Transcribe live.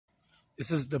This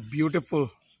is the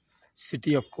beautiful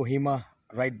city of Kohima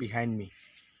right behind me.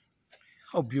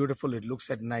 How beautiful it looks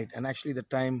at night. And actually the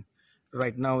time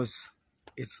right now is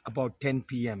it's about 10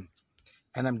 p.m.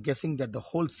 And I'm guessing that the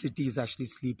whole city is actually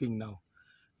sleeping now.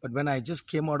 But when I just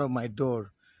came out of my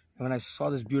door and when I saw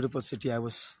this beautiful city, I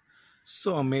was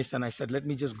so amazed and I said, let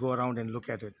me just go around and look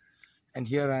at it. And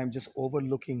here I am just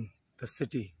overlooking the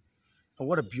city. And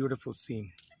what a beautiful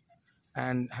scene.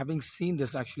 And having seen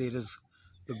this, actually, it is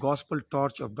the gospel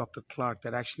torch of Dr. Clark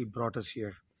that actually brought us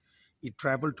here. He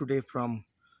traveled today from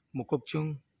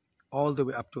Mukokchung all the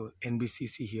way up to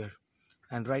NBCC here.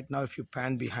 And right now, if you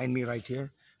pan behind me right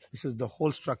here, this is the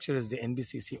whole structure is the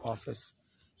NBCC office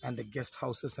and the guest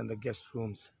houses and the guest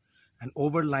rooms. And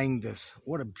overlying this,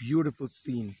 what a beautiful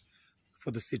scene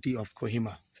for the city of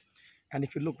Kohima. And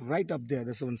if you look right up there,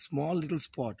 there's one small little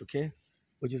spot, okay,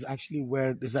 which is actually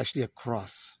where there's actually a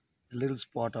cross, a little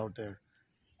spot out there.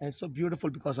 And it's so beautiful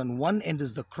because on one end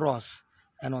is the cross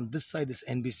and on this side is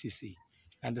NBCC.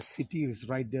 And the city is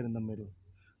right there in the middle.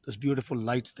 Those beautiful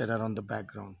lights that are on the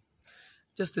background.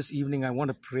 Just this evening, I want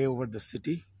to pray over the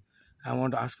city. I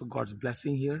want to ask for God's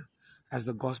blessing here as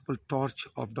the gospel torch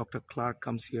of Dr. Clark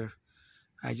comes here.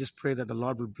 I just pray that the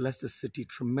Lord will bless the city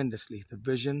tremendously. The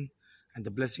vision and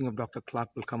the blessing of Dr. Clark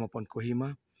will come upon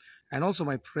Kohima. And also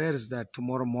my prayer is that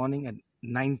tomorrow morning at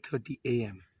 9:30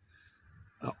 a.m.,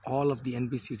 all of the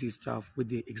NBCC staff with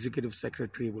the executive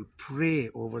secretary will pray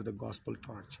over the gospel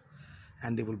torch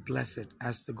and they will bless it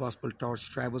as the gospel torch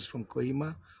travels from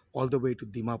Kohima all the way to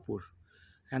Dimapur.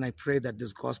 And I pray that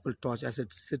this gospel torch, as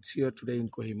it sits here today in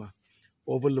Kohima,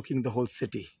 overlooking the whole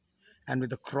city, and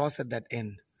with the cross at that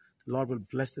end, the Lord will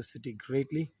bless the city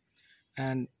greatly.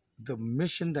 And the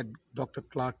mission that Dr.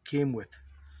 Clark came with,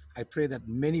 I pray that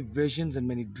many visions and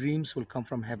many dreams will come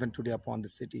from heaven today upon the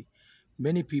city.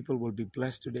 Many people will be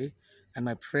blessed today. And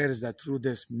my prayer is that through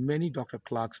this, many Dr.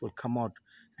 Clarks will come out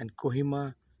and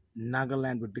Kohima,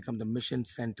 Nagaland would become the mission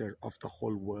center of the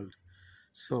whole world.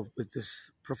 So with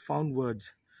this profound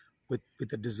words,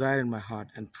 with a desire in my heart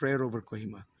and prayer over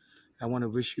Kohima, I want to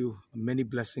wish you many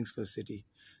blessings for the city.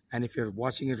 And if you're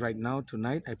watching it right now,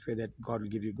 tonight, I pray that God will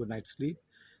give you a good night's sleep.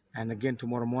 And again,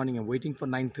 tomorrow morning, I'm waiting for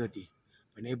 9:30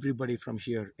 when everybody from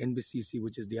here, NBCC,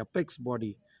 which is the apex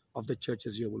body of the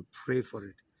churches here, will pray for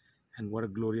it. And what a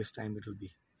glorious time it will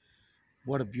be.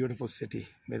 What a beautiful city.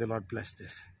 May the Lord bless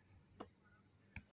this.